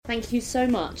thank you so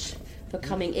much for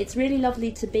coming. It's really lovely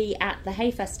to be at the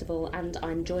Hay Festival, and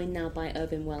I'm joined now by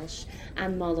Irvine Welsh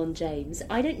and Marlon James.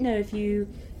 I don't know if you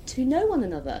two know one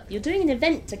another. You're doing an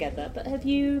event together, but have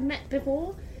you met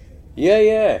before?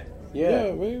 Yeah.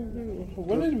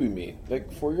 When did we meet? Like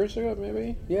 4 years ago,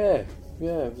 maybe? Yeah.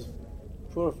 It was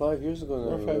 4 or 5 years ago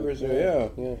now. 4 or 5 years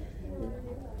ago, yeah.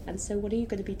 And so what are you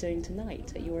going to be doing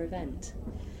tonight at your event?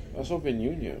 I was hoping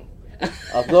you knew.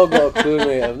 I've not got a clue,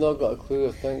 mate. I've not got a clue.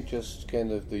 I think just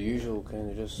kind of the usual,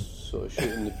 kind of just sort of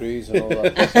shooting the breeze and all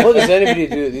that. What does anybody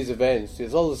do at these events?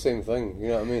 It's all the same thing, you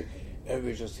know what I mean?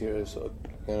 Everybody's just here to sort of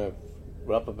kind of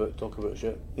rap about, talk about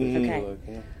shit. Okay. Like,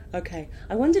 yeah. Okay.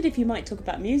 I wondered if you might talk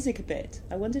about music a bit.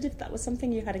 I wondered if that was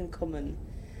something you had in common,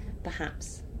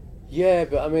 perhaps. Yeah,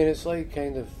 but I mean, it's like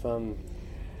kind of.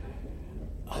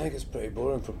 I think it's pretty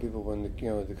boring for people when they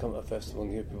come to a festival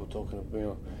and hear people talking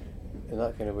about, in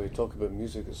that kind of way, talk about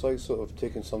music. It's like sort of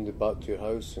taking somebody back to your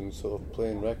house and sort of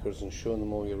playing records and showing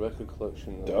them all your record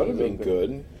collection. That would have been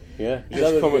good. Yeah,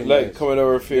 Just coming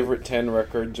over favourite 10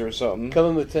 records or something.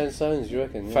 Coming with 10 sounds, you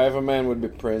reckon? Yeah. Five of mine would be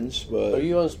Prince, but... Are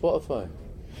you on Spotify?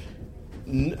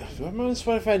 Am I on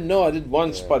Spotify? No, I did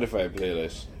one Spotify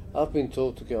playlist. I've been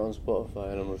told to get on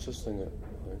Spotify and I'm resisting it.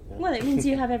 Well, it means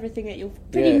you have everything at your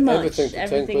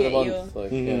everything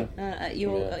at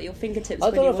your fingertips.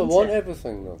 I don't know if I want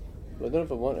everything though. I don't know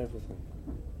if I want everything.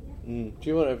 Do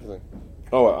you want everything?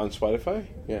 Oh, on Spotify?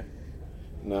 Yeah.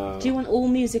 No. Do you want all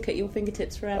music at your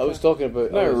fingertips forever? I was talking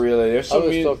about. Not really. I was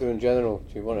talking in general.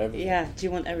 Do you want everything? Yeah. Do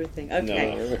you want everything?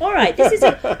 Okay. No. All right.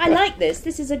 I like this.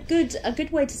 This is a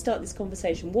good way to start this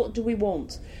conversation. What do we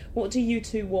want? What do you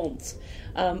two want?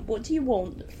 What do you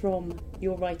want from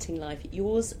your writing life?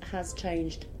 Yours has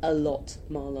changed a lot,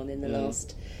 Marlon, in the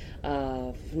last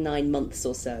 9 months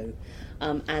or so.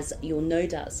 As you're no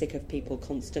doubt sick of people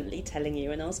constantly telling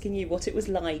you and asking you what it was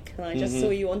like. And I just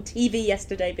saw you on TV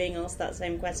yesterday being asked that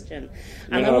same question.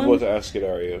 You're not about to ask it,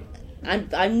 are you?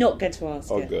 I'm not going to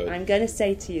ask it. Good. I'm going to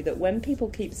say to you that when people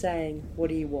keep saying, what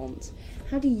do you want?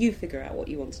 How do you figure out what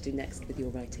you want to do next with your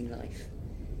writing life?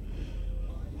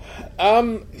 I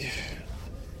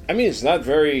mean, it's not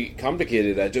very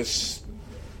complicated. I just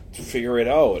figure it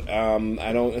out.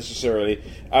 I don't necessarily...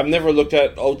 I've never looked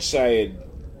at outside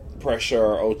pressure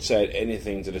or outside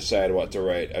anything to decide what to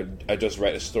write. I just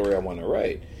write a story I want to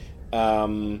write.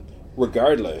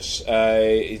 Regardless,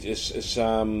 I've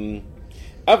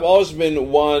always been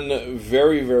one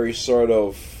very, very sort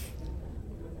of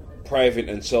private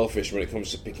and selfish when it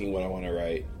comes to picking what I want to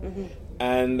write. Mm-hmm.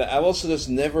 And I've also just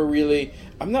never really...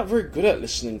 I'm not very good at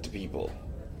listening to people.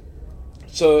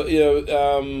 So, I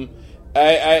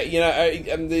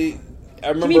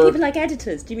remember... Do you mean people like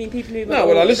editors? Do you mean people who... No,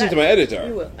 well, I listen to my editor.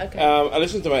 You will, okay. I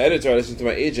listen to my editor, I listen to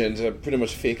my agent, I pretty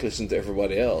much fake listen to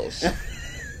everybody else.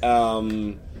 So,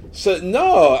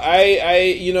 no,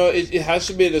 it has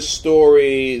to be the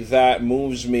story that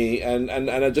moves me,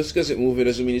 and just because it moves me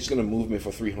doesn't mean it's going to move me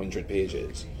for 300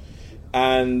 pages.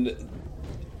 And,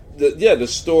 the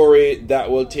story that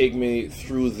will take me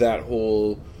through that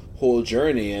whole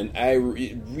journey, and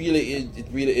it really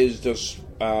is just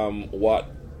what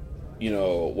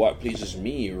pleases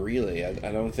me, really.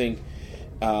 I don't think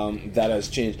that has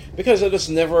changed, because I've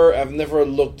never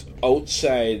looked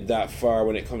outside that far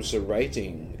when it comes to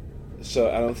writing.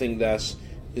 So I don't think that's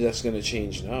going to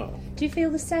change now. Do you feel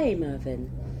the same,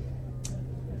 Irvine?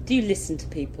 Do you listen to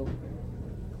people?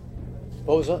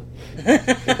 What was that?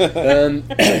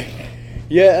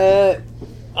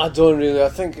 I don't really. I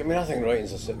think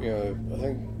writing's I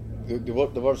think the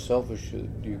word selfish. I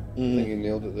think you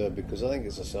nailed it there, because I think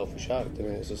it's a selfish act. I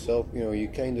mean, it's a you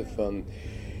kind of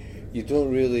you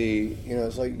don't really.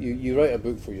 It's like you write a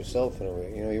book for yourself in a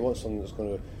way. You want something that's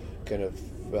going to kind of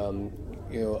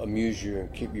amuse you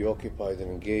and keep you occupied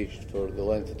and engaged for the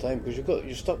length of time, because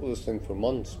you're stuck with this thing for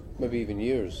months, maybe even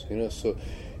years. So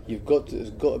it's got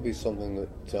to be something that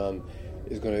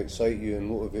is going to excite you and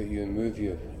motivate you and move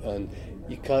you, and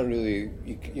you can't really.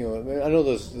 I know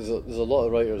there's a lot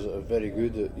of writers that are very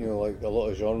good at like a lot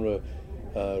of genre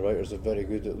writers are very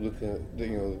good at looking at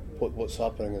what's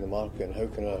happening in the market and how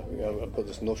can I've got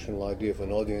this notional idea of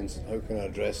an audience and how can I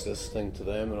address this thing to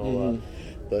them and all that.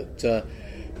 But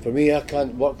for me, I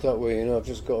can't work that way. I've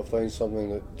just got to find something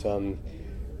that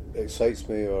excites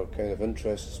me or kind of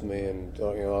interests me, and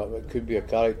it could be a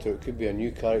character, it could be a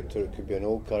new character, it could be an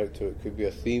old character, it could be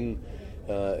a theme,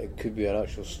 it could be an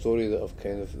actual story that I've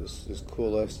kind of is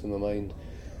coalesced in my mind,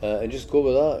 and just go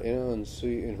with that, and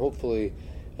see, and hopefully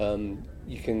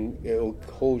it'll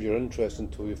hold your interest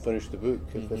until you finish the book.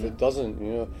 If it doesn't,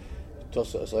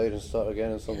 toss it aside and start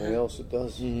again on something else, it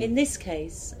does. In this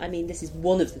case, I mean, this is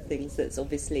one of the things that's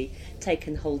obviously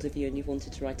taken hold of you and you've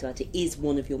wanted to write about. It is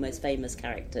one of your most famous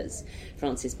characters,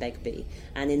 Francis Begbie.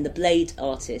 And in The Blade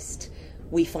Artist,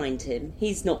 we find him.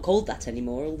 He's not called that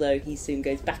anymore, although he soon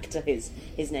goes back to his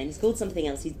name. He's called something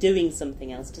else. He's doing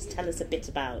something else. Just tell us a bit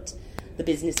about the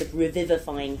business of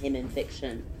revivifying him in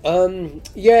fiction.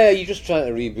 You're just trying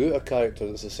to reboot a character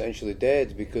that's essentially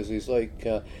dead, because he's like...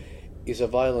 he's a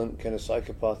violent kind of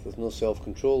psychopath with no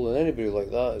self-control, and anybody like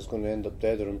that is going to end up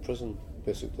dead or in prison,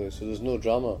 basically. So there's no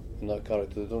drama in that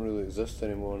character. They don't really exist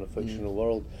anymore in a fictional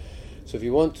world. So if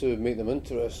you want to make them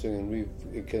interesting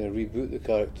and kind of reboot the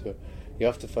character, you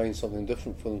have to find something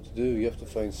different for them to do. You have to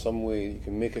find some way you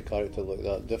can make a character like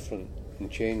that different and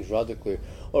change radically,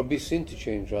 or be seen to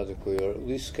change radically, or at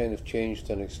least kind of change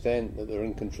to an extent that they're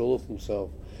in control of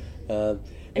themselves.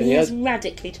 And he has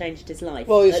radically changed his life,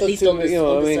 well, at least on the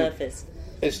surface.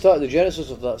 The genesis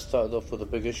of that started off with a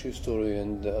big issue story,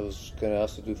 and I was kind of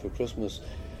asked to do for Christmas,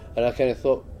 and I kind of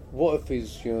thought, what if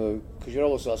he's, because you're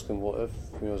always asking what if,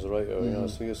 as a writer,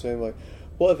 so you're saying like,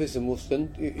 what if he's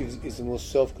he's the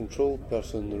most self-controlled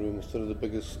person in the room instead of the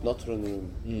biggest nutter in the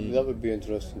room? That would be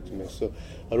interesting to me. So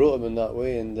I wrote him in that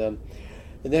way, and then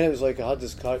it was like I had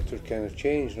this character kind of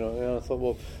change, and I thought,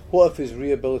 well, what if his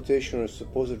rehabilitation or his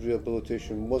supposed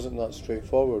rehabilitation wasn't that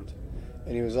straightforward,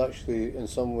 and he was actually in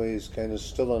some ways kind of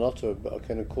still a nutter, but a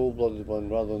kind of cold-blooded one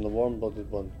rather than a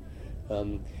warm-blooded one,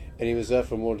 and he was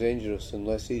therefore more dangerous and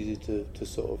less easy to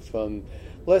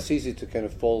kind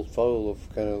of fall foul of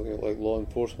kind of like law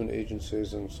enforcement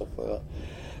agencies and stuff like that.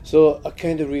 So I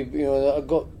kind of I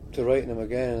got to writing him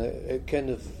again.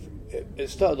 It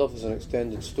started off as an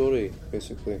extended story,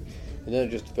 basically, and then it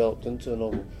just developed into a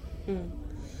novel.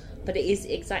 But it is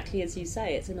exactly as you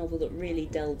say, it's a novel that really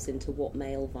delves into what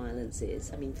male violence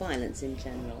is. I mean, violence in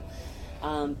general.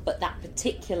 But that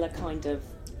particular kind of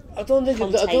I don't think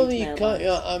you can't.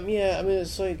 Yeah, I mean,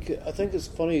 it's like, I think it's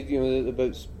funny,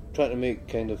 about trying to make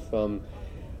kind of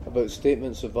about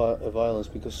statements of violence,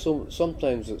 because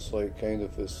sometimes it's like kind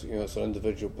of this, it's an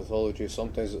individual pathology.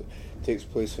 Sometimes it takes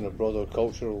place in a broader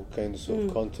cultural kind of sort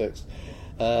of context,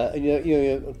 and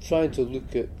you're trying to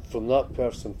look at from that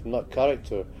person, from that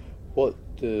character, what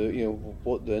the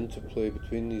interplay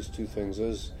between these two things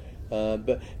is.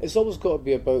 But it's always got to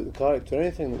be about the character.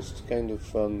 Anything that's kind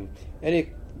of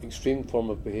any extreme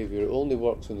form of behaviour, it only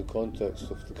works in the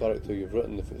context of the character you've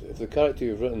written. If the character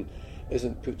you've written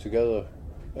isn't put together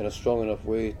in a strong enough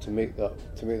way to make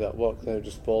that work, then it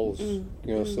just falls.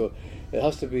 So it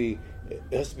has to be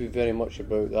very much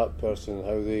about that person,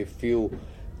 how they feel,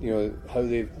 how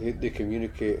they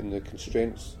communicate, and the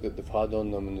constraints that they've had on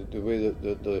them, and the way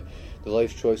that the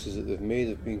life choices that they've made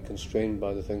have been constrained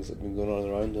by the things that have been going on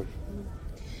around them.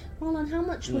 Marlon, how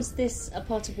much was this a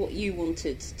part of what you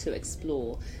wanted to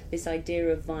explore? This idea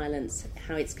of violence,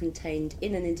 how it's contained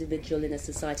in an individual, in a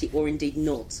society, or indeed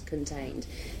not contained?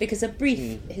 Because A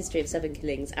Brief History of Seven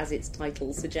Killings, as its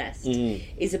title suggests,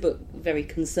 is a book very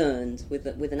concerned with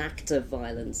an act of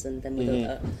violence and then with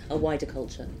a wider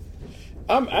culture.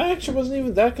 I actually wasn't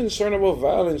even that concerned about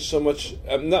violence so much.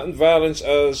 Not violence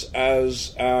as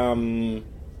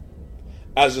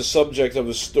a subject of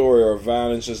the story, or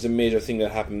violence as the major thing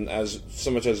that happened, as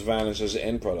so much as violence as the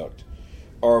end product,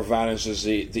 or violence as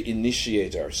the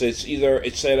initiator. So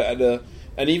it's said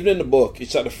and even in the book,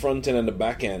 it's at the front end and the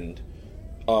back end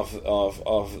of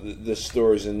the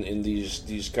stories in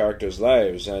these characters'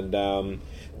 lives. And I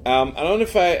don't know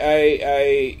if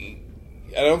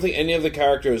I don't think any of the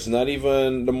characters, not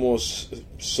even the most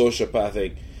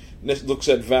sociopathic, looks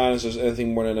at violence as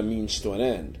anything more than a means to an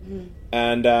end.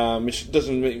 And which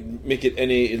doesn't make it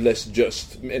any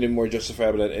more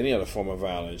justifiable than any other form of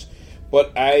violence.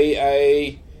 But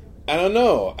I don't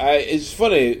know. It's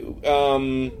funny.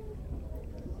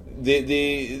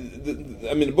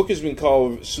 The book has been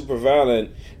called super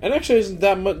violent, and actually isn't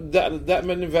that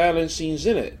many violent scenes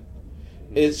in it.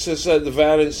 It's just that the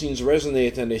violent scenes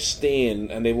resonate and they stay in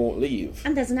and they won't leave.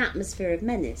 And there's an atmosphere of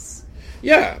menace.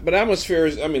 Yeah, but an atmosphere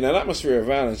of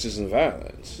violence isn't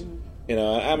violence. An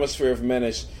atmosphere of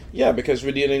menace. Yeah, because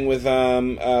we're dealing with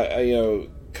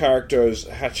characters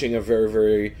hatching a very,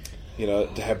 very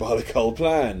diabolical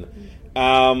plan.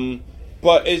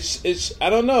 But it's I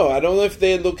don't know. I don't know if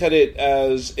they look at it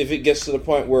as, if it gets to the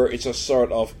point where it's a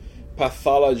sort of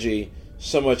pathology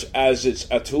so much as it's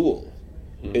a tool.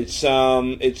 It's a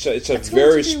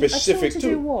very specific tool. To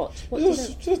do what?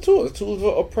 It's a tool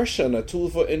for oppression, a tool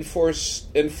for enforce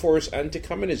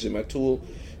anti-communism, a tool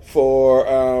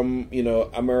for from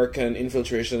American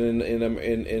infiltration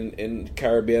in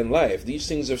Caribbean life. These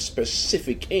things have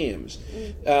specific aims.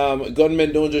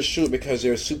 Gunmen don't just shoot because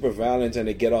they're super violent and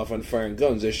they get off on firing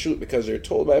guns. They shoot because they're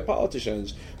told by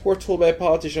politicians who are told by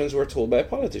politicians who are told by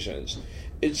politicians.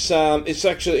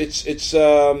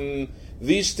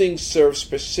 These things serve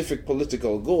specific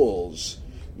political goals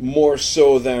more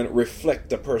so than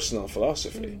reflect a personal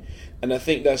philosophy. And I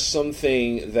think that's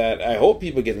something that I hope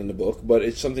people get in the book, but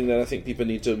it's something that I think people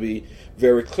need to be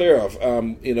very clear of.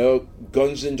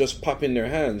 Guns didn't just pop in their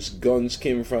hands. Guns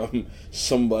came from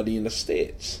somebody in the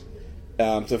States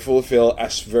to fulfill a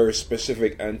very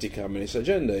specific anti-communist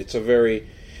agenda.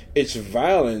 It's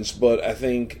violence, but I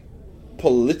think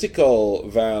political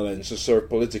violence to serve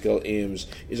political aims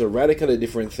is a radically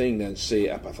different thing than, say,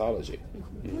 a pathology.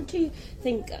 What do you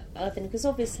think, Irvin? Because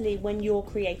obviously, when you're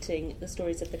creating the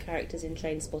stories of the characters in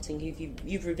Trainspotting,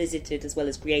 you've revisited as well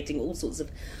as creating all sorts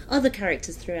of other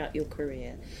characters throughout your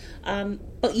career,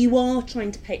 but you are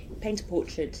trying to paint a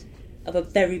portrait of a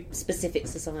very specific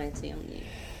society, aren't you?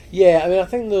 Yeah, I mean, I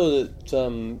think though that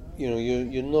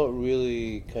you're not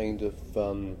really kind of.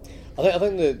 I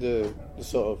think the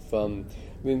sort of. I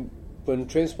mean, when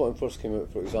Trainspotting first came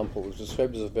out, for example, it was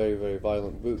described as a very, very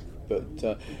violent book,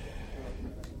 but.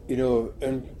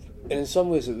 And in some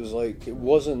ways it was like it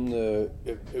wasn't. I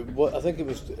think it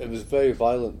was very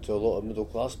violent to a lot of middle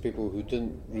class people who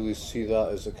didn't really see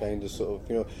that as a kind of sort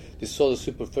of they saw the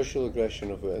superficial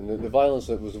aggression of it, and the violence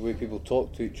that was the way people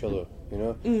talked to each other,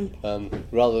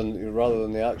 rather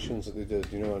than the actions that they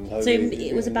did, and how. So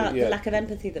it was about the lack of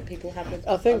empathy that people have with.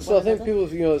 I think so. I think people,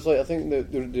 it's like I think that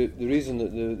the reason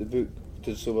that the book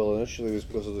did so well initially was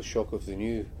because of the shock of the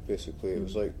new. Basically, it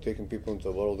was like taking people into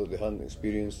a world that they hadn't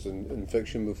experienced in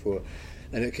fiction before,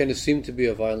 and it kind of seemed to be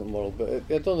a violent world, but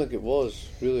I don't think it was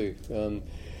really. I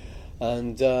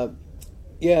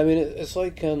mean, it's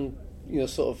like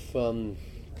sort of.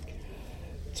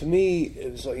 To me,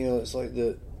 it was like it's like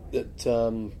that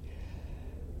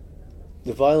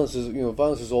the violence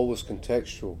is always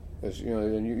contextual, as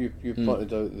and you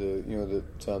pointed out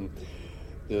that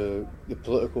the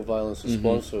political violence is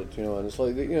sponsored, and it's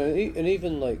like and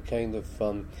even like kind of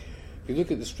if you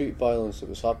look at the street violence that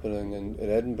was happening in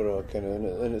Edinburgh, kind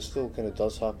of, and it still kind of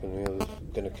does happen, there's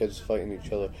kind of kids fighting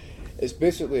each other. It's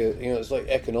basically it's like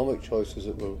economic choices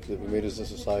that we made as a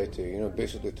society,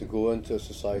 basically to go into a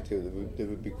society that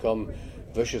would become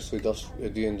viciously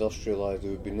deindustrialised.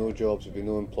 There would be no jobs, there would be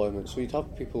no employment, so you'd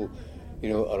have people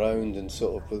around and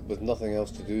sort of with nothing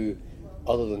else to do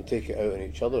other than take it out on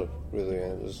each other, really.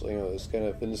 And it was it's kind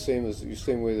of in the same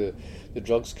way the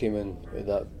drugs came in at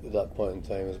that point in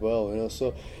time as well,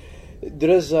 so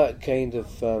there is that kind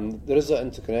of there is that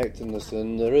interconnectedness,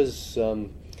 and there is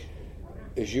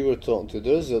as you were talking to,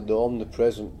 there is the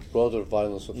omnipresent broader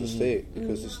violence of the state,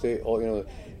 because the state,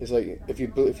 it's like if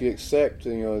you accept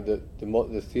that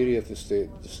the theory of the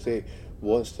state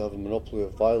wants to have a monopoly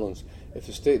of violence. If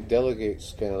the state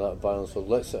delegates kind of that violence or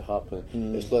lets it happen,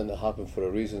 it's letting it happen for a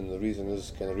reason. The reason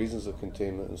is kind of reasons of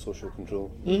containment and social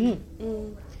control.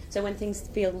 So when things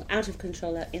feel out of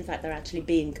control, in fact, they're actually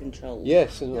being controlled.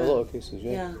 Yes, in a lot of cases,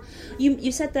 yeah.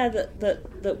 You said there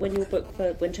that when your book,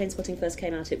 when Trainspotting first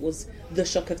came out, it was the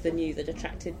shock of the new that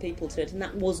attracted people to it, and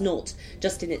that was not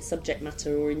just in its subject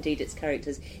matter or indeed its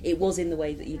characters. It was in the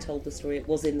way that you told the story. It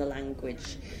was in the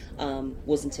language,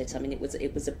 wasn't it? I mean,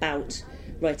 it was about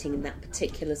writing in that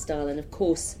particular style, and of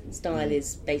course, style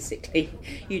is basically,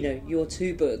 your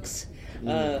two books.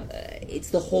 It's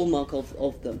the hallmark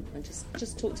of them. And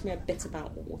just talk to me a bit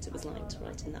about what it was like to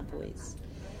write in that voice.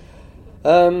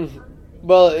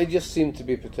 Well, it just seemed to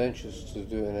be pretentious to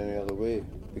do it in any other way,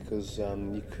 because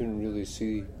you couldn't really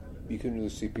see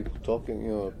people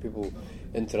talking, people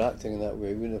interacting in that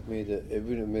way. It wouldn't have made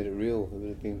it real. It would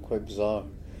have been quite bizarre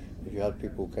if you had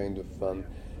people kind of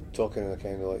talking in a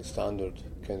kind of like standard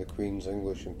kind of Queen's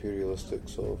English imperialistic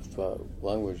sort of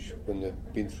language when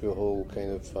they've been through a whole kind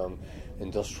of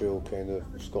industrial kind of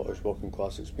Scottish working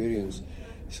class experience.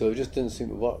 So it just didn't seem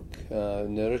to work.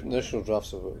 And the initial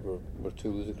drafts of it were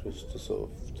too ludicrous to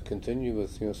sort of to continue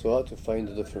with. So I had to find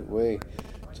a different way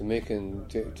to making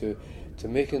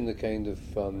the kind of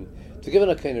to give it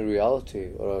a kind of reality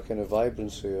or a kind of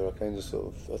vibrancy or a kind of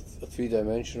sort of a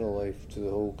three-dimensional life to the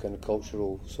whole kind of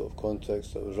cultural sort of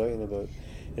context that I was writing about.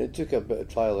 And it took a bit of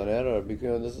trial and error,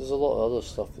 because there's a lot of other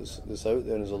stuff that's out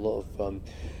there. And there's a lot of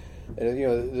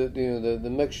the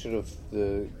mixture of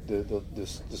the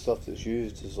stuff that's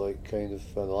used is like kind of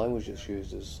the language that's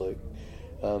used is like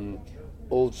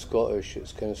old Scottish.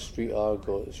 It's kind of street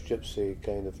argot, it's gypsy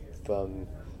kind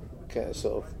kind of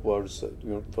sort of words that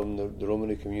from the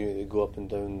Romany community that go up and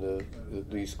down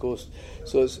the East Coast.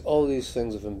 So it's all these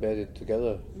things have embedded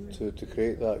together to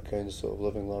create that kind of sort of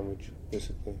living language,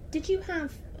 basically. Did you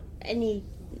have any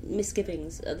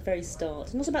misgivings at the very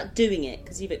start? Not about doing it,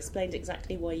 because you've explained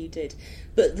exactly why you did,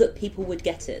 but that people would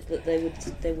get it, that they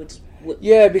would.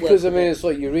 Yeah, because work with it's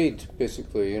like you read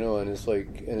basically, and it's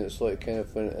like kind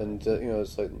of, and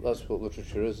it's like that's what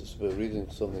literature is. It's about reading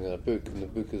something in a book, and the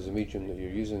book is the medium that you're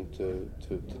using to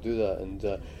do that. And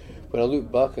when I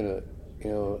look back on it,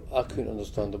 I couldn't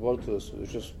understand the word of this. It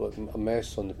was just like a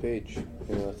mess on the page.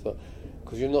 I thought,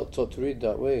 because you're not taught to read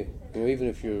that way. Even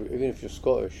if you're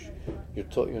Scottish, you're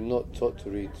not taught to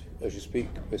read as you speak.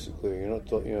 Basically, you're not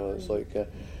taught. It's like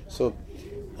so.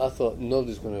 I thought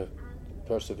nobody's going to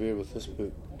persevere with this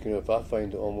book. If I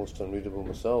find it almost unreadable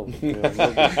myself,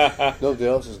 nobody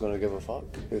else is going to give a fuck.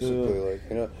 Basically,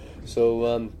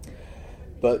 So,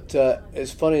 but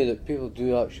it's funny that people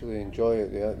do actually enjoy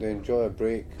it. They enjoy a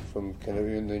break from kind of.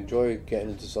 They enjoy getting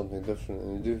into something different,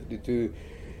 and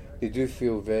they do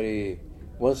feel very.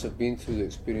 Once they've been through the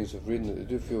experience of reading it, they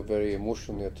do feel very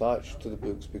emotionally attached to the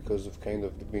books because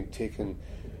they've been taken.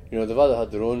 They've either had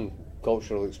their own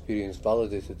cultural experience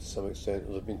validated to some extent,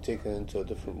 or they've been taken into a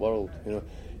different world, and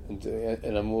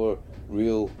in a more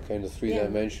real kind of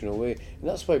three-dimensional way. And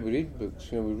that's why we read books.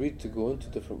 We read to go into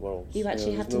different worlds. You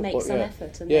actually have to make some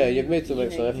effort. And you've made to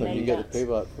make some effort, and you get the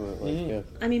payback from it.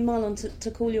 I mean, Marlon,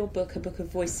 to call your book a book of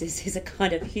voices is a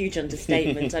kind of huge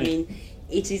understatement. I mean,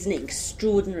 it is an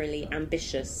extraordinarily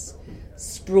ambitious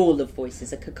sprawl of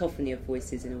voices, a cacophony of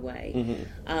voices in a way.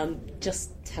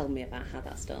 Just tell me about how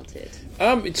that started.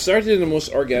 It started in the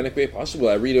most organic way possible.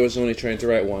 I really was only trying to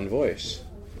write one voice.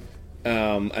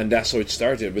 And that's how it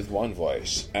started, with one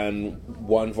voice. And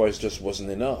one voice just wasn't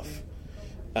enough.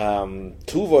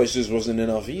 Two voices wasn't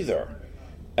enough either.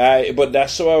 But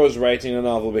that's how I was writing a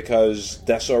novel, because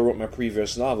that's how I wrote my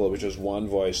previous novel, which was one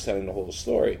voice telling the whole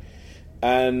story.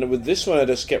 And with this one, I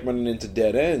just kept running into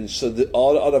dead ends. So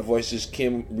all the other voices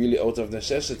came really out of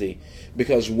necessity,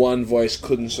 because one voice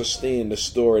couldn't sustain the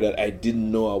story that I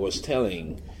didn't know I was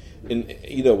telling. In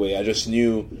either way, I just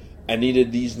knew I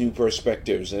needed these new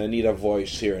perspectives, and I need a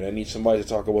voice here, and I need somebody to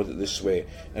talk about it this way,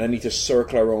 and I need to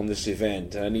circle around this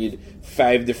event, and I need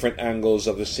 5 different angles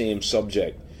of the same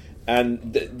subject.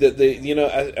 And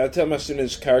I tell my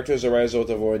students, characters arise out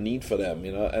of our need for them,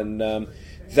 and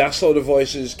that's how the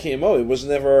voices came out.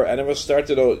 I never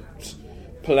started out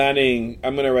planning,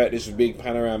 I'm going to write this big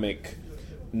panoramic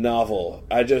novel.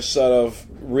 I just sort of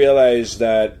realized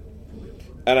that,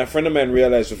 and a friend of mine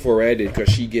realized before I did, because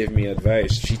she gave me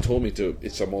advice. She told me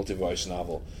it's a multi-voice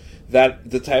novel. That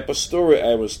the type of story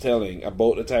I was telling,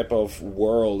 about the type of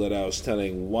world that I was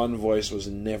telling, one voice was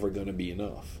never going to be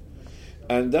enough.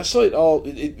 And that's how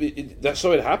that's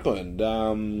how it happened.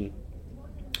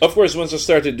 Of course, once I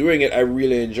started doing it, I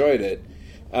really enjoyed it.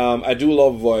 I do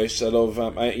love voice. I love.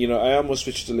 I almost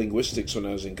switched to linguistics when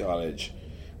I was in college.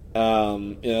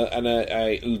 And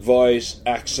I voice,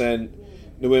 accent,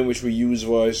 the way in which we use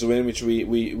voice, the way in which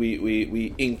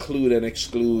we include and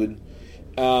exclude,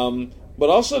 but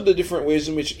also the different ways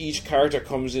in which each character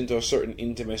comes into a certain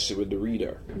intimacy with the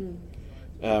reader,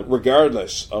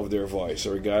 regardless of their voice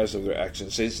or regardless of their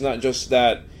accent. So it's not just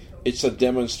that; it's a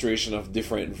demonstration of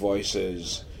different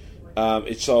voices.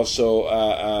 It's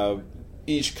also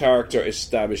each character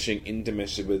establishing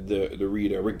intimacy with the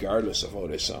reader, regardless of how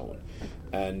they sound.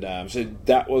 And so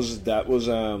that was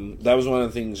one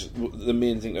of the things, the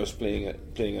main thing I was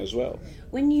playing as well.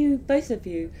 When both of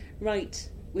you write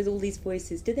with all these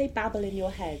voices, do they babble in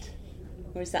your head,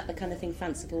 or is that the kind of thing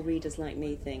fanciful readers like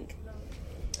me think?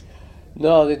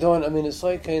 No, they don't. I mean, it's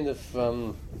like kind of.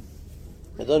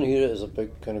 I don't hear it as a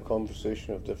big kind of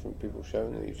conversation of different people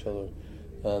shouting at each other.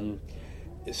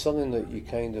 It's something that you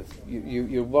kind of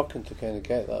you're working to kind of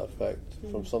get that effect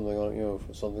from something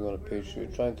on a page. So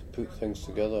you're trying to put things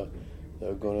together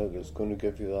that's going to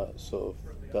give you that sort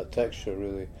of that texture,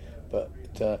 really. But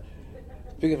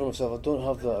speaking for myself, I don't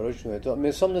have that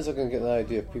originally. Sometimes I can get the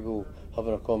idea of people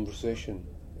having a conversation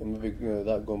and maybe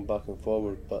that going back and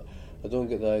forward, but I don't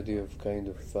get the idea of kind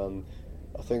of.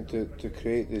 I think to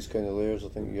create these kind of layers, I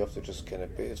think you have to just kind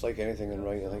of. It's like anything in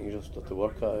writing. I think you just have to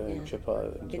work at it and chip at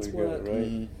it until you get it right.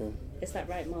 Mm-hmm. Yeah. Is that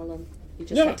right, Marlon? You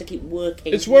just have to keep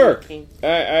working. It's work.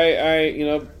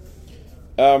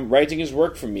 Writing is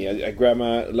work for me. I grab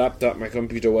my laptop, my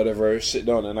computer, whatever, sit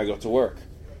down, and I go to work.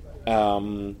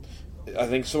 I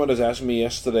think someone was asking me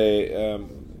yesterday. I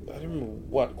don't remember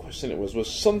what question it was.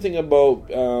 Was something about.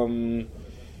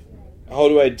 How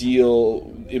do I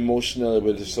deal emotionally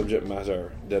with the subject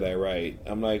matter that I write?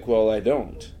 I'm like, well, I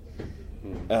don't.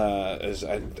 As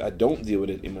I don't deal with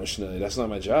it emotionally. That's not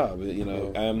my job. You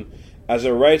know, as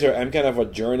a writer, I'm kind of a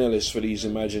journalist for these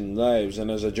imagined lives, and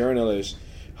as a journalist,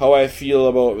 how I feel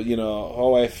about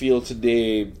how I feel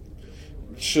today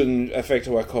shouldn't affect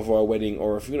how I cover a wedding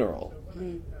or a funeral.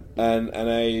 And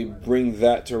I bring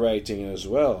that to writing as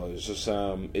well. It's just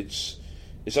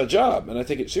it's a job, and I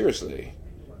take it seriously.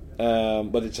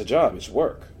 But it's a job. It's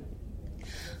work.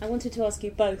 I wanted to ask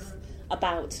you both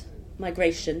about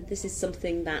migration. This is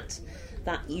something that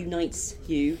unites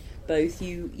you both.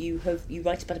 You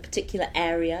write about a particular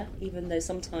area, even though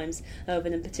sometimes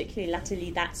urban and particularly latterly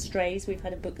that strays. We've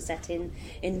had a book set in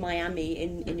Miami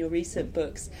in your recent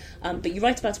books, but you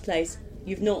write about a place.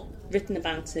 You've not written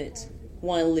about it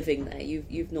while living there.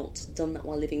 You've not done that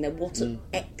while living there. What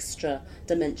extra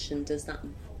dimension does that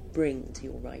bring to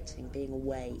your writing, being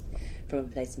away from a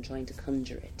place and trying to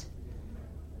conjure it?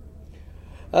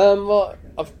 Well,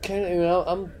 I've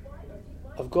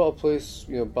got a place,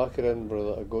 back in Edinburgh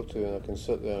that I go to, and I can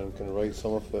sit there and can write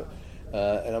some of it,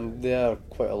 and I'm there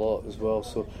quite a lot as well.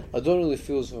 So I don't really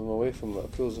feel as if I'm away from it. I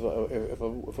feel as if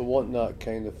I want that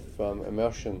kind of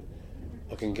immersion,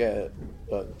 I can get it.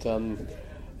 But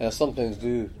and I sometimes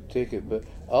do take it. But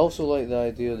I also like the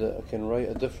idea that I can write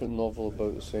a different novel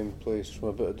about the same place from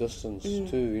a bit of distance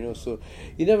too. So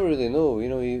you never really know.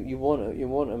 You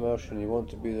want immersion, you want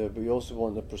to be there, but you also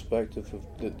want the perspective of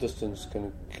that distance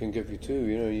can give you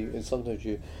too. And sometimes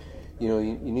you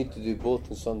need to do both,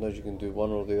 and sometimes you can do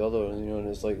one or the other. And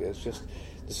it's just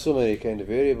there's so many kind of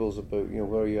variables about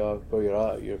where you're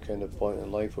at your kind of point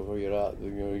in life, or where you're at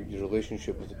your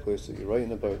relationship with the place that you're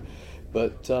writing about.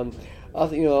 But I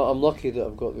think I'm lucky that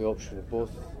I've got the option of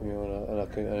both, and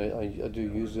I do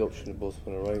use the option of both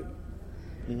when I write.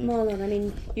 Marlon, I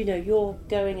mean, you're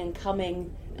going and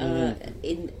coming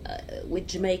with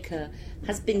Jamaica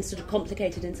has been sort of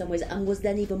complicated in some ways, and was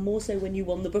then even more so when you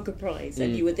won the Booker Prize,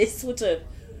 and you were this sort of,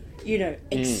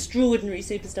 extraordinary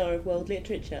superstar of world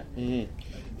literature.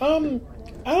 I don't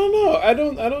know. I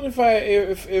don't know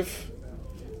if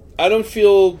I don't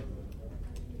feel.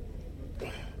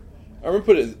 I'm gonna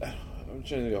put it. I'm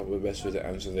trying to think of the best way to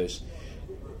answer this.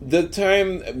 The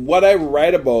time, what I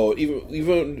write about,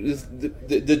 even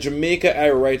the Jamaica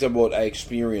I write about, I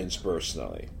experience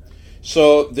personally.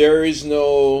 So there is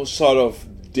no sort of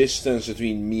distance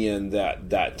between me and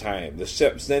that time. The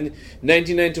steps then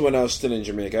 1990 when I was still in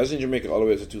Jamaica. I was in Jamaica all the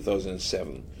way to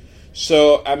 2007.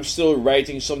 So I'm still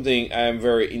writing something I am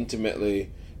very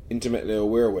intimately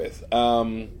aware with.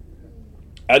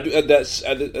 At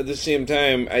the same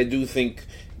time, I do think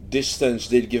distance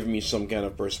did give me some kind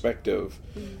of perspective.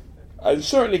 It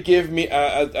certainly gave me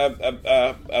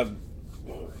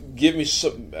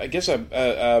some, I guess,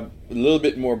 a little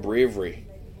bit more bravery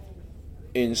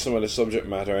in some of the subject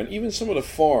matter and even some of the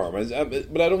form. But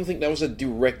I don't think that was a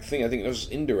direct thing. I think that was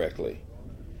indirectly.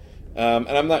 And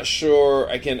I'm not sure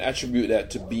I can attribute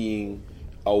that to being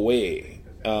away.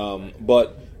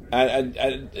 But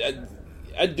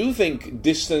I do think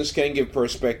distance can give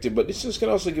perspective, but distance can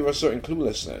also give a certain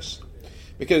cluelessness.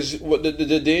 Because what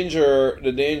the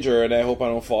danger, and I hope I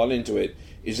don't fall into it,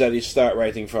 is that you start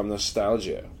writing from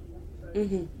nostalgia.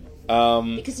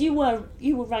 Because you were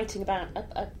writing about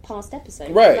a past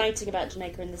episode, right? Writing about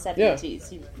Jamaica in the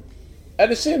 70s. Yeah. At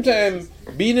the same time,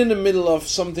 being in the middle of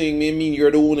something may mean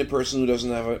you're the only person who doesn't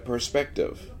have a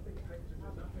perspective.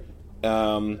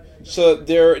 So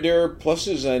there are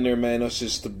pluses and there are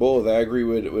minuses to both. I agree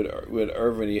with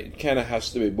Irvin. It kind of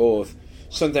has to be both,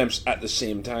 sometimes at the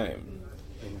same time,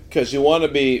 because you want to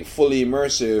be fully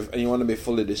immersive and you want to be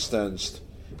fully distanced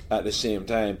at the same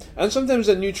time. And sometimes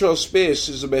a neutral space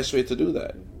is the best way to do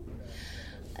that.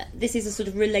 This is a sort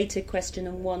of related question,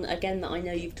 and one again that I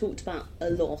know you've talked about a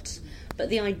lot. But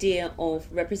the idea of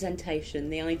representation,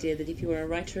 the idea that if you are a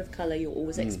writer of colour, you're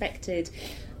always expected,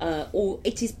 or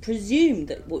it is presumed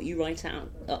that what you write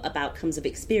about comes of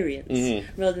experience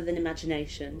rather than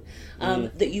imagination,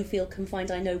 that you feel confined.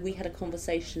 I know we had a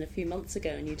conversation a few months ago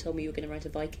and you told me you were going to write a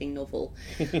Viking novel.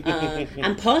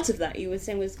 And part of that you were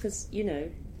saying was because,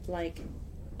 like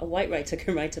a white writer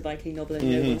can write a Viking novel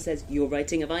and no one says you're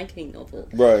writing a Viking novel.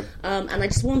 Right. And I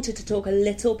just wanted to talk a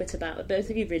little bit about, both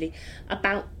of you really,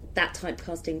 about that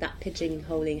typecasting, that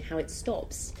pigeonholing, how it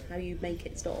stops, how you make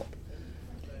it stop.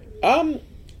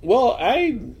 Well,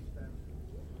 I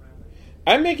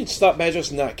make it stop by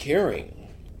just not caring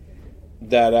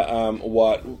that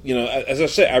as I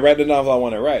say, I write the novel I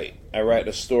want to write. I write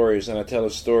the stories and I tell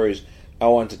the stories I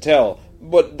want to tell.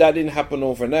 But that didn't happen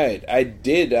overnight. I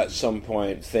did at some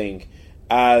point think,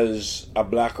 as a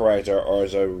black writer or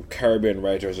as a Caribbean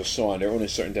writer, as a so on, there are only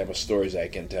certain type of stories I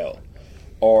can tell.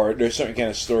 or there's certain kind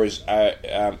of stories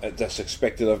that's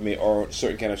expected of me, or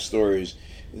certain kind of stories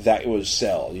that will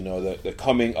sell. You know, the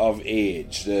coming of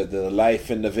age, the life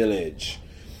in the village,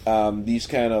 these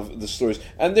kind of the stories,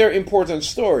 and they're important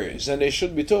stories, and they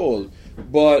should be told.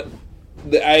 But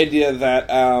the idea that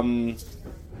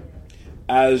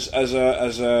as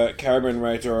a Caribbean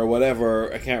writer or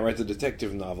whatever, I can't write a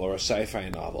detective novel or a sci-fi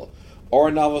novel or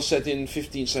a novel set in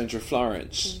 15th century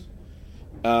Florence.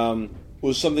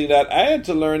 Was something that I had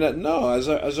to learn that no, as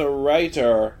a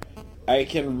writer, I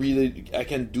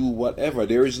can do whatever.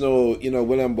 There is no,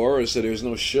 William Burroughs said there's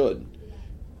no should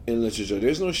in literature.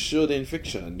 There's no should in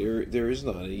fiction. There is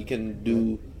none. You can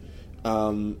do,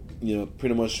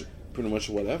 pretty much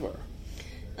whatever.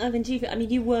 Ivan,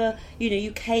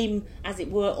 you came, as it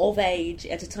were, of age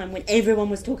at a time when everyone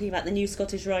was talking about the new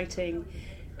Scottish writing.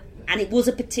 And it was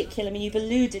a particular. I mean, you've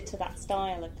alluded to that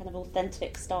style, a kind of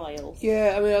authentic style.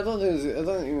 Yeah, I mean, I don't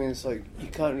think it's like you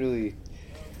can't really.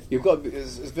 You've got.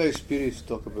 It's very spurious to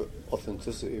talk about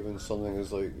authenticity when something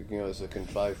is like it's a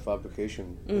contrived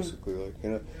fabrication, basically.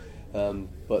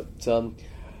 But I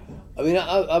mean,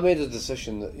 I made a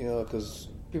decision that because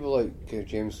people like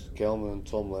James Kelman and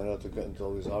Tom Leonard have got into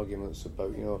all these arguments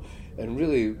about and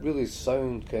really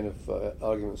sound kind of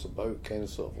arguments about kind of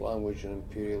sort of language and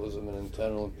imperialism and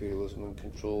internal imperialism and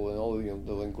control and all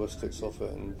the linguistics of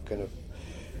it and kind of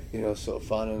sort of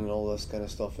Fanon and all this kind of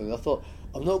stuff. And I thought,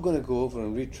 I'm not going to go over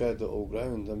and retread the old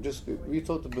ground. We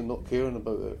talked about not caring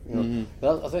about it.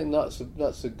 I think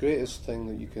that's the greatest thing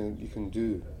that you can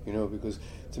do. Because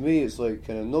to me it's like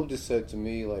kind of nobody said to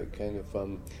me like kind of.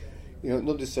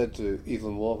 Nobody said to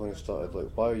Evelyn Waugh when he started,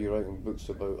 like, why are you writing books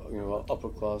about, upper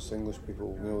class English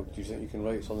people? Do you think you can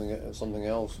write something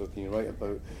else, or can you write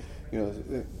about,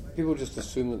 people just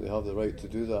assume that they have the right to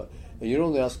do that, and you're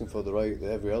only asking for the right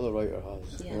that every other writer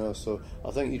has. Yeah. So I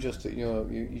think you just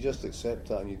accept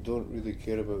that, and you don't really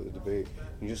care about the debate.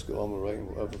 You just get on with writing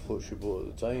whatever floats your boat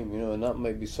at the time, and that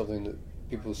might be something that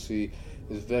people see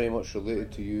is very much related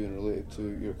to you and related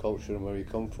to your culture and where you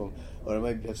come from, or it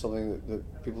might be something that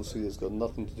people see that's got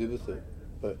nothing to do with it.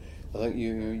 But I think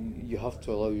you have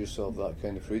to allow yourself that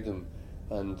kind of freedom.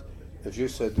 And as you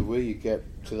said, the way you get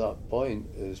to that point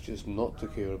is just not to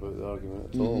care about the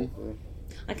argument at all. Yeah.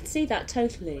 I can see that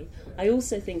totally. I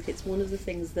also think it's one of the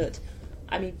things that,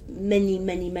 I mean,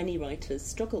 many writers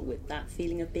struggle with, that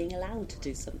feeling of being allowed to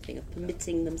do something, of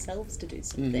permitting themselves to do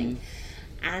something.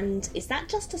 And is that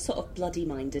just a sort of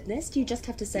bloody-mindedness? Do you just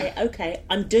have to say, okay,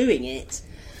 I'm doing it?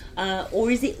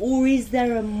 Or is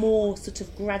there a more sort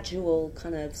of gradual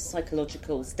kind of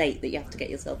psychological state that you have to get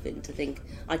yourself in to think,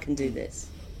 I can do this?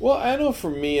 Well, I know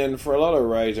for me and for a lot of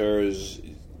writers,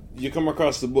 you come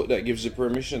across the book that gives you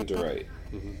permission to write.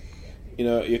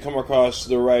 You come across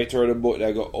the writer of the book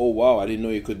that go, oh wow, I didn't know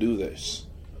you could do this.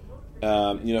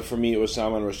 For me, it was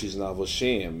Salman Rushdie's novel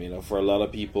Shame. For a lot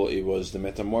of people, it was The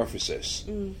Metamorphosis.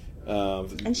 Why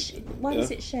was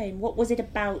it Shame? What was it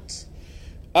about?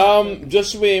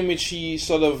 Just the way in which he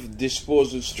sort of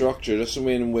disposed of structure, just the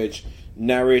way in which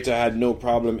narrator had no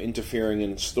problem interfering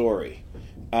in the story.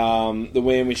 The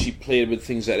way in which he played with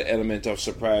things that element of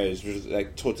surprise, which was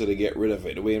like totally get rid of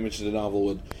it. The way in which the novel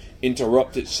would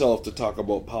interrupt itself to talk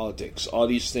about politics. All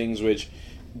these things which,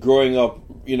 growing up,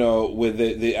 with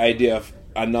the idea of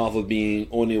a novel being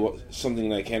only something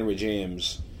like Henry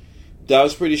James, that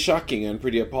was pretty shocking and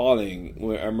pretty appalling.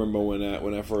 I remember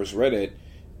when I first read it,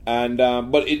 and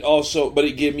but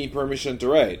it gave me permission to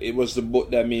write. It was the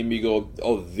book that made me go,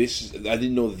 oh, this, I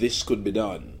didn't know this could be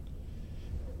done.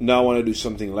 Now I want to do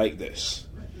something like this,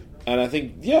 and I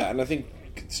think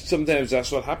sometimes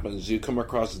that's what happens. You come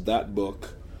across that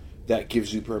book that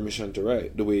gives you permission to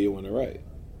write the way you want to write.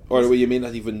 Or the way you may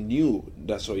not even knew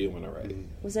that's what you want to write.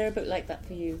 Was there a book like that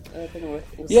for you, Urban, or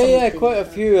Yeah, quite a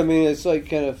few. I mean, it's like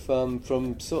kind of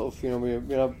from sort of I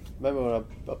remember when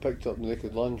I picked up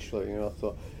Naked Lunch, like I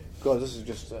thought, God, this is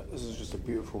just a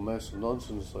beautiful mess of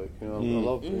nonsense. Like I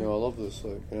love this.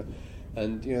 Like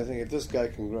and I think if this guy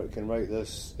can write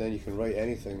this, then you can write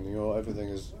anything.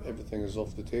 Everything is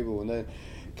off the table. And then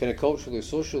kind of culturally,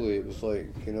 socially, it was like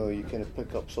you kind of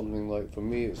pick up something like, for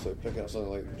me, it's like picking up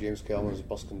something like James Kelman's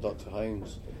Bus Conductor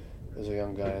Hines as a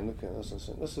young guy and looking at this and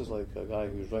saying, this is like a guy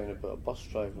who's writing about a bus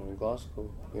driver in Glasgow,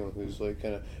 who's like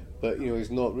kind of, but he's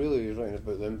not really, he's writing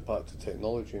about the impact of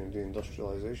technology and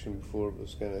deindustrialisation before it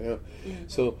was kind of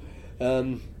So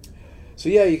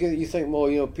yeah, you think,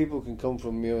 well, people can come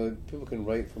from, people can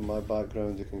write from my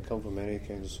background. They can come from any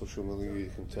kind of social milieu. You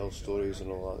can tell stories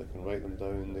and all that. They can write them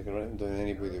down. They can write them down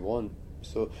any way they want.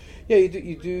 So yeah,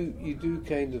 you do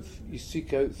kind of, you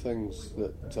seek out things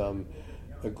that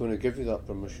are going to give you that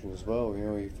permission as well. You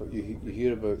know, you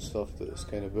hear about stuff that's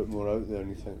kind of a bit more out there, and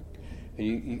you think,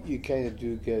 and you kind of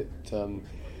do get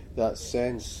that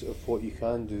sense of what you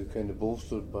can do kind of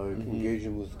bolstered by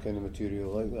engaging with kind of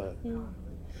material like that. Yeah.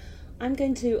 I'm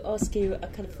going to ask you a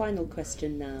kind of final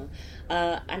question now,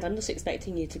 and I'm not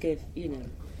expecting you to give,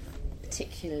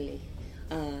 particularly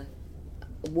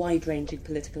wide-ranging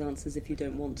political answers if you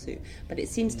don't want to, but it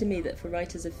seems to me that for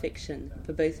writers of fiction,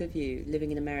 for both of you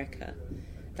living in America,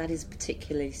 that is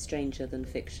particularly stranger than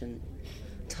fiction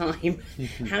time.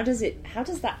 How does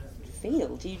that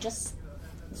feel? Do you just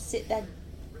sit there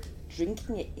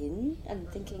drinking it in and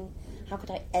thinking, how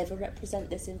could I ever represent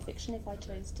this in fiction if I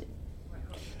chose to?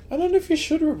 I don't know if you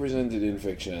should represent it in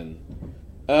fiction.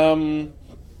 One,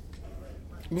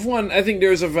 I think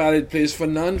there's a valid place for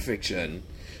non-fiction,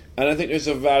 and I think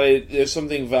there's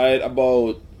something valid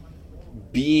about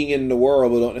being in the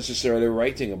world without necessarily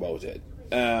writing about it.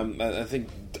 And I think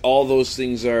all those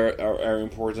things are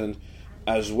important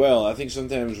as well. I think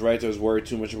sometimes writers worry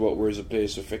too much about where's a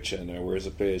place for fiction or where's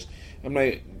a place.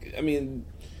 I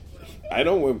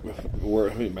don't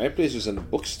where. My place is in the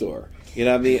bookstore. You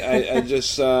know what I mean? I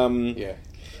just Yeah.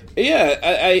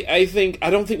 I think I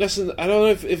don't know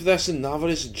if that's a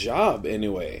novelist's job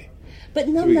anyway. But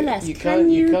nonetheless, you can't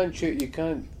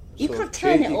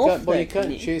turn it off. But you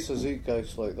can't chase a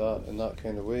zeitgeist like that in that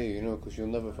kind of way, because you'll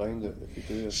never find it if you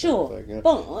do it. Sure, Like,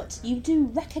 but you do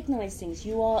recognise things.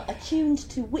 You are attuned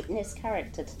to witness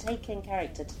character, to take in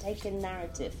character, to take in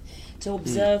narrative, to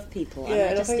observe people. Yeah,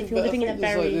 and I think if you're living in a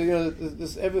very...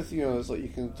 there's everything, it's like you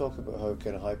can talk about how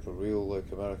kind of hyper-real, like,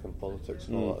 American politics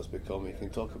and all that has become. You can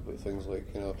talk about things like,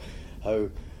 how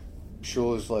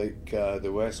shows like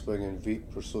The West Wing and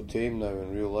Veep are so tame now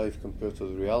in real life compared to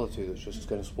the reality that's just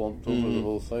kind of swamped over the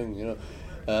whole thing,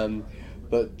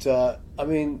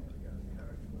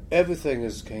 everything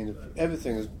is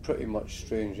pretty much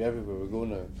strange everywhere we go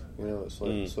now. It's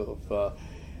like sort of,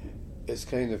 it's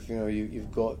kind of,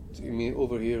 you've got,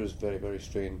 over here is very, very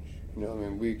strange.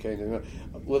 We kind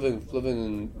of, living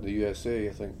in the USA,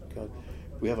 I think, God,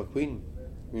 we have a queen.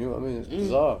 It's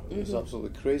bizarre. It's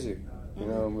absolutely crazy.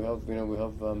 And we have now,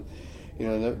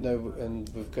 and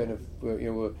we've kind of,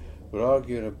 we're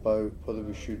arguing about whether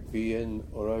we should be in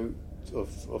or out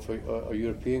of a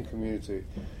European community,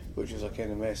 which is a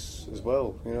kind of mess as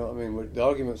well. The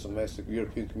argument's a mess, the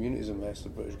European community's a mess, the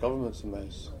British government's a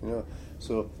mess.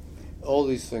 So all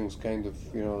these things kind of,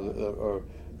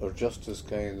 are just as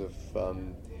kind of,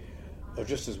 are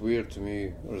just as weird to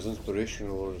me, or as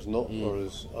inspirational, or as not, or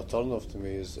as a turn off to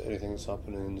me as anything that's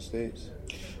happening in the States.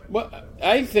 Well,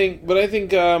 I think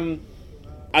a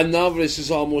novelist is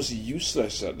almost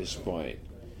useless at this point.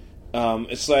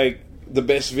 It's like the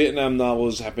best Vietnam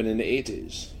novels happened in the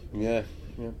 80s. Yeah.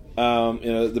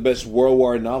 The best World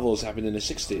War novels happened in the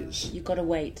 60s. You've got to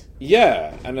wait.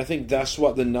 Yeah, and I think that's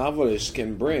what the novelist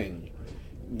can bring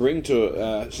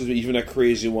to even a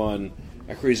crazy one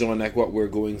like what we're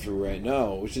going through right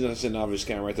now, which is not to say novelists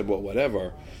can't write about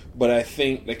whatever, but I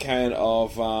think the kind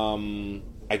of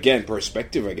again,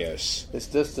 perspective, I guess. It's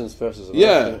distance versus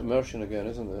immersion again,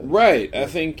 isn't it? Right. I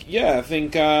think I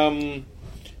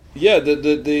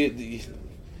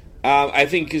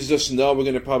think it's just now we're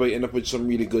going to probably end up with some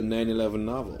really good 9/11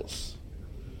 novels.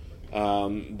 I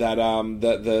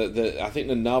think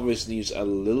the novelist needs a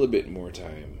little bit more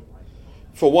time,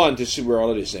 for one, to see where all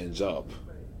of this ends up,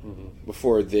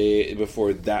 before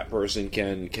that person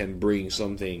can bring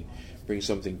something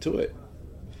to it.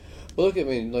 Well, look,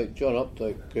 like John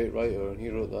Updike, great writer, and he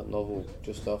wrote that novel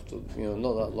just after,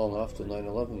 not that long after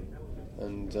 9/11,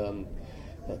 and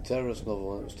that terrorist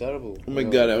novel, and it was terrible. Oh my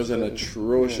God, that was an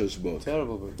atrocious book.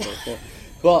 Terrible book.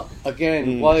 But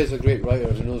again, why is a great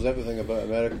writer who knows everything about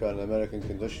America and the American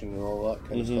condition and all that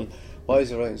kind of stuff, why is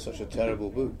he writing such a terrible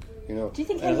book? Do you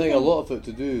think? And I think a lot of it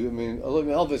to do.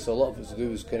 Obviously, a lot of it to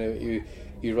do is kind of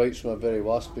he writes from a very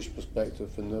waspish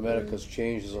perspective, and America's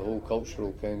changed as a whole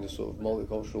cultural kind of sort of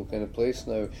multicultural kind of place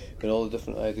now, and all the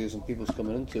different ideas and people's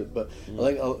coming into it. But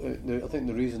I think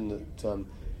the reason that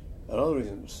another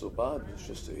reason it was so bad was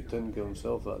just that he didn't give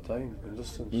himself that time and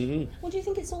distance. Well, do you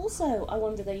think it's also? I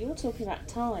wonder though. You're talking about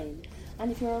time, and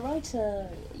if you're a writer,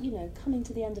 coming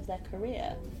to the end of their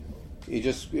career. You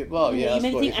just, you may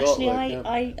think, actually,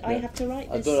 I have to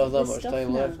write this. I don't have that much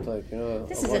time now. left.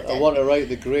 I want to write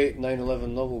the great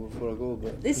 9/11 novel before I go.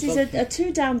 But this is a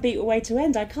two downbeat way to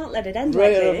end. I can't let it end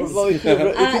right, like this. Well, you could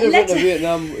have written a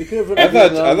Vietnam. You could have written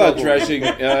I thought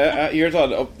trashing. Your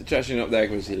thought trashing Updike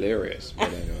was hilarious. But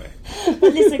anyway.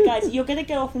 But listen, guys, you're going to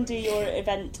go off and do your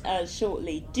event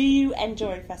shortly. Do you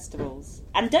enjoy festivals?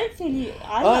 And don't feel you.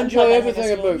 I enjoy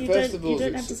everything about you festivals. You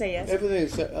don't have to say yes. Everything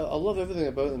except, I love everything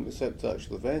about them except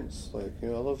actual events. Like, you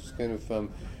know, I love kind of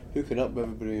hooking up with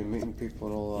everybody and meeting people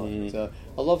and all that.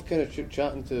 I love kind of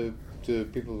chatting to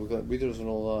people who've got readers and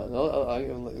all that. And I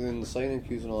like in the signing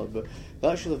queues and all that. But the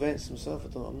actual events themselves,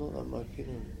 I'm not that much keen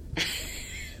on.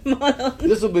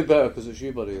 This will be better because it's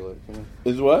you, buddy. Like, you know.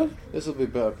 Is what? This will be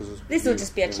better because it's. This will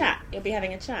just be a chat. You'll be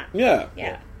having a chat. Yeah.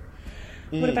 Yeah.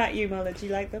 What about you, Marla? Do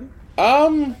you like them?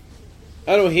 I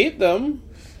don't hate them.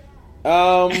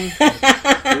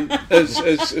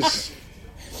 It's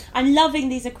I'm loving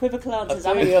these equivocal answers.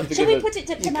 I mean, shall we put it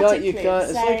diplomatically? You can't.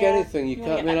 It's like anything. You You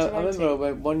can't. I wanna mean, get back I to remember I writing?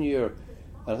 went one year.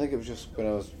 I think it was just when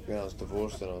I was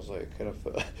divorced and I was like kind of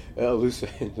at a loose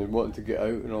end and wanting to get out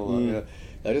and all that. You know,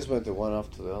 I just went to one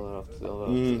after the other, after the other,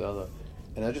 after the other,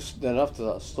 and then after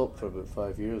that I stopped for about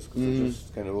 5 years because I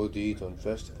just kind of OD'd on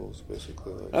festivals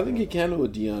basically. Like, I think you can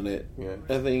OD on it. Yeah.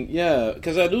 I think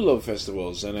because I do love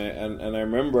festivals, and I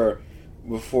remember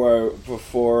before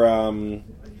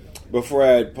I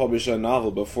had published a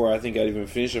novel, before I think I'd even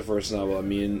finished the first novel. I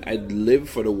mean, I'd lived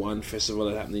for the one festival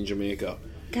that happened in Jamaica.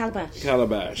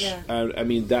 Calabash. Yeah. I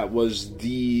mean, that was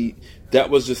the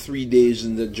 3 days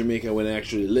in Jamaica when I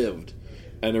actually lived,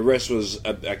 and the rest was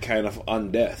a kind of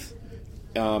undeath,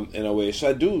 in a way. So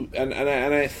I do, and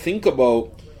I think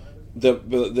about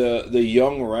the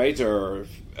young writer,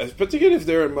 particularly if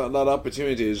there are a lot of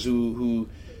opportunities, who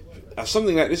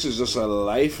something like this is just a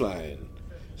lifeline.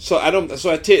 So I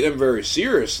take them very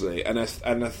seriously, and I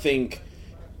think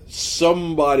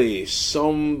somebody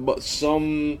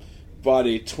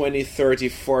 20, 30,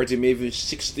 40, maybe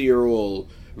 60-year-old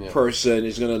person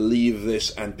is going to leave this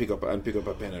and pick up a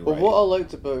pen and Well, write. what I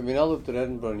liked about, I lived in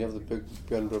Edinburgh, and you have the big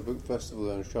Edinburgh Book Festival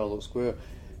there in Charlotte Square.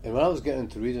 And when I was getting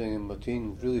into reading in my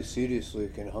teens, really seriously,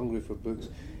 kind of hungry for books,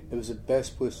 it was the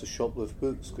best place to shoplift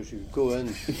books because you could go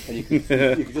in and you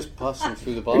could just pass them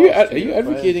through the bars. Are you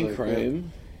advocating like,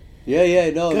 crime? Yeah,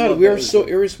 no. God, we are so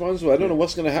irresponsible. I don't know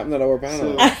what's going to happen at our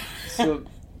panel.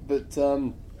 But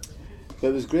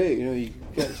it was great, you know. You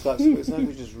get stacks of books, and I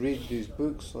could just read these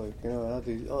books, like, you know. I had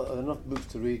enough books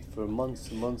to read for months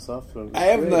and months after. And I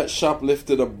have not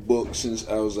shoplifted a book since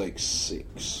I was like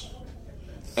 6,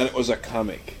 and it was a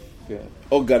comic. Yeah.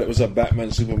 Oh God, it was a Batman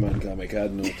Superman comic. I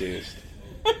had no taste.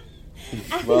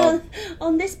 And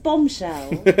on this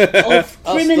bombshell of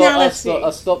criminality,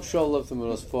 I stopped shoplifting when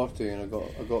I was 40, and I got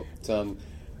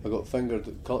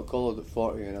collared at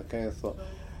 40, and I kind of thought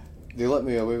they let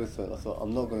me away with it. I thought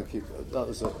I'm not going to keep it. I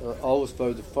always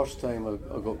found the first time I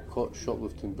got caught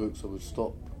shoplifting books, I would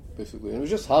stop basically, and it was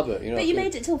just habit, you know. but you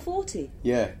made it till 40.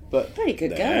 Yeah, but Pretty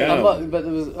good Damn. going. but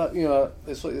there was, you know,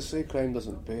 it's like they say, crime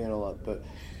doesn't pay and all that, but.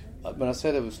 When I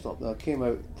said I would stop, I came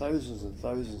out thousands and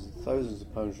thousands and thousands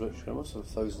of pounds richer. I must have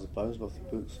thousands of pounds worth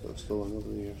of books that I've stolen over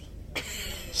the years.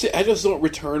 See, I just don't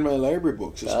return my library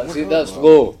books. That's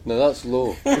low. No, that's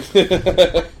low.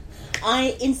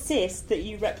 I insist that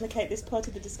you replicate this part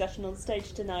of the discussion on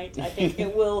stage tonight. I think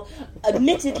it will,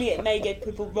 admittedly, it may give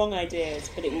people wrong ideas,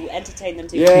 but it will entertain them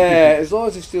too. Yeah, as long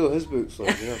as they steal his books,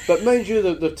 like, you know. But mind you,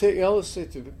 they're taking. I always say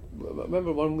I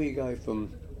remember one wee guy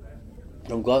from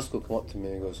Glasgow come up to me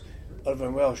and he goes,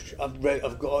 "Irving Welsh, I've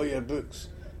got all your books."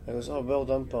 And I goes, "Oh, well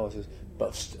done, pal." He says, "But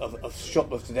I've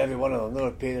shoplifted every one of them. I've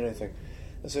never paid anything."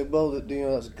 I said, "Well, you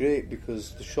know, that's great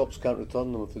because the shops can't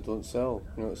return them if they don't sell.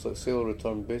 You know, it's like sale or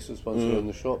return basis once they're in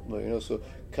the shop. Like, you know, so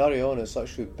carry on. It's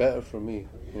actually better for me.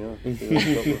 You know,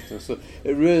 shoplifting." So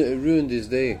it ruined his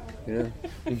day. You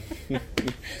know.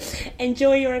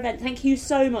 Enjoy your event. Thank you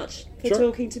so much for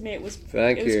talking to me. It was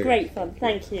Thank you. great fun.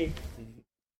 Thank you.